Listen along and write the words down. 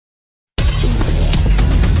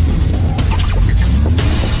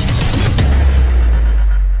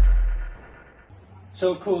So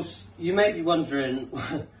of course, you may be wondering,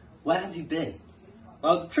 where have you been?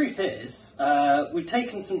 Well, the truth is, we've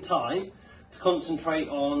taken some time to concentrate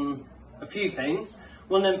on a few things.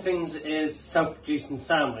 One of them things is self-producing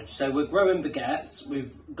sandwich. So we're growing baguettes,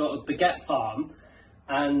 we've got a baguette farm,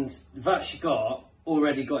 and we've actually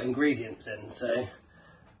already got ingredients in. So,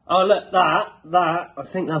 oh look, that, I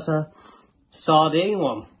think that's a sardine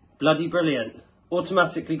one. Bloody brilliant.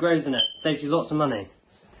 Automatically grows in it, saves you lots of money.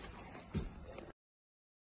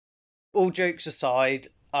 All jokes aside,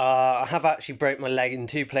 I have actually broke my leg in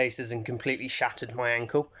 2 places and completely shattered my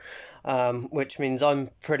ankle, which means I'm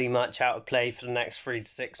pretty much out of play for the next 3 to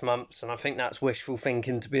 6 months, and I think that's wishful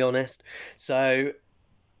thinking, to be honest. So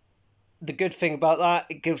the good thing about that,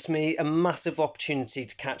 it gives me a massive opportunity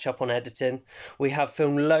to catch up on editing. We have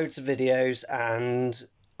filmed loads of videos and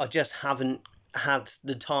I just haven't had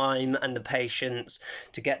the time and the patience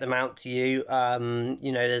to get them out to you.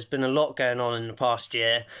 You know, there's been a lot going on in the past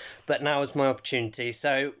year, but now is my opportunity.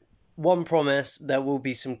 So one promise, there will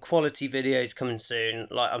be some quality videos coming soon.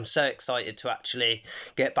 Like, I'm so excited to actually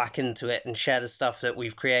get back into it and share the stuff that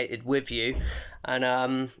we've created with you.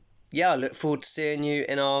 And yeah, I look forward to seeing you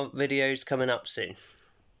in our videos coming up soon.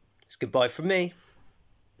 It's goodbye from me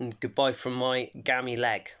and goodbye from my gammy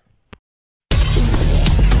leg.